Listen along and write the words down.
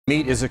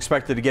Meat is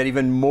expected to get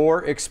even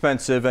more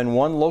expensive, and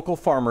one local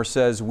farmer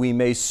says we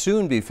may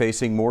soon be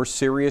facing more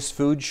serious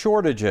food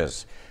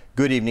shortages.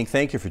 Good evening.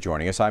 Thank you for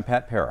joining us. I'm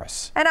Pat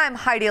Paris. And I'm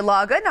Heidi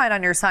Laga. 9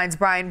 on Your Side's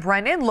Brian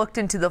Brennan looked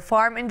into the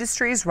farm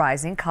industry's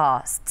rising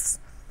costs.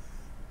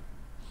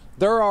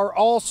 There are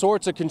all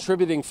sorts of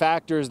contributing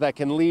factors that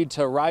can lead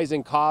to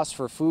rising costs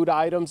for food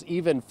items,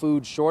 even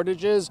food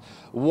shortages.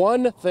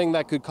 One thing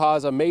that could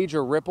cause a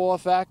major ripple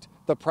effect: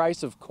 the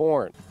price of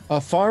corn. A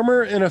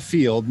farmer in a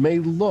field may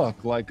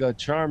look like a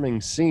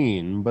charming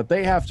scene, but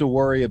they have to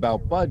worry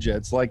about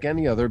budgets like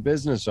any other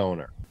business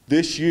owner.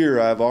 This year,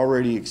 I've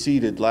already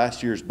exceeded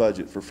last year's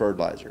budget for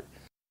fertilizer.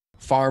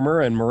 Farmer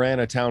and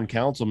Marana Town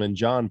Councilman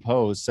John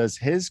Pose says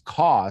his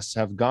costs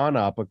have gone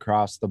up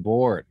across the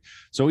board.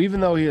 So even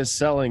though he is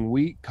selling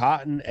wheat,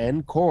 cotton,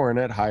 and corn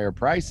at higher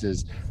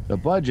prices, the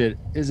budget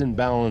isn't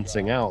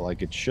balancing out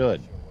like it should.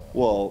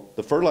 Well,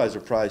 the fertilizer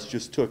price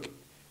just took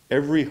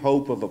every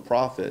hope of a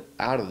profit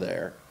out of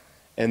there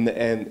and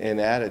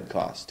added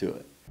cost to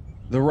it.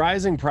 The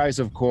rising price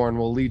of corn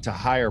will lead to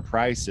higher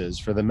prices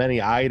for the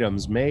many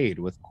items made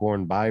with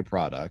corn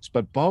byproducts,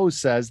 but Pose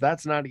says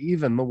that's not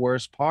even the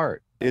worst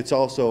part. It's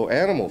also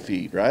animal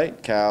feed,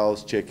 right?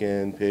 Cows,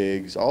 chicken,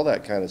 pigs, all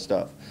that kind of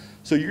stuff.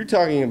 So you're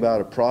talking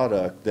about a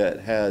product that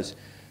has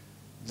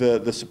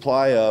the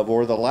supply of,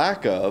 or the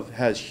lack of,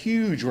 has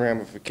huge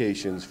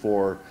ramifications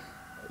for,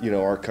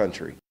 our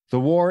country. The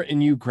war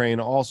in Ukraine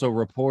also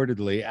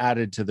reportedly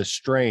added to the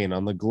strain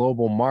on the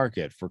global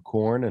market for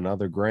corn and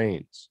other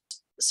grains.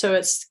 So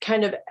it's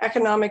kind of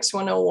economics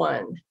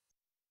 101.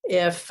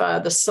 If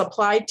the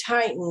supply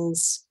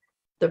tightens,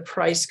 the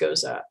price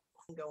goes up.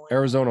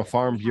 Arizona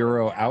Farm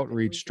Bureau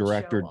Outreach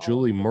Director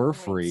Julie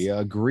Murphy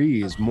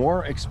agrees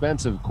more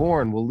expensive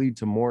corn will lead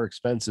to more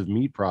expensive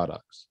meat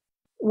products.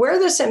 Where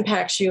this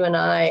impacts you and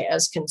I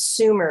as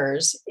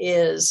consumers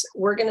is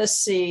we're going to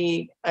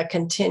see a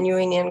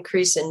continuing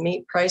increase in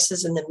meat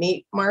prices in the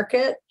meat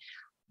market,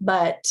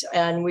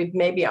 and we've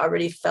maybe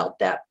already felt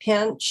that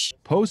pinch.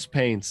 Pose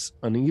paints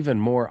an even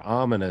more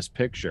ominous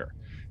picture.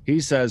 He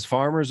says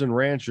farmers and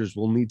ranchers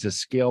will need to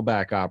scale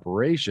back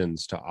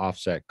operations to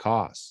offset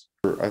costs.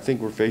 I think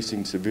we're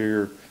facing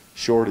severe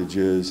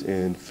shortages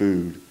in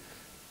food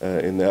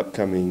in the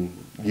upcoming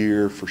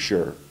year for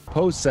sure.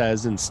 Pose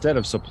says instead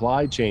of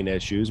supply chain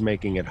issues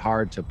making it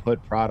hard to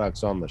put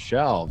products on the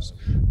shelves,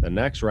 the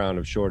next round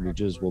of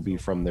shortages will be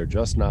from there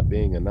just not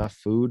being enough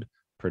food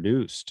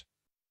produced.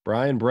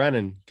 Brian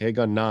Brennan,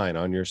 KGUN 9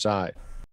 on Your Side.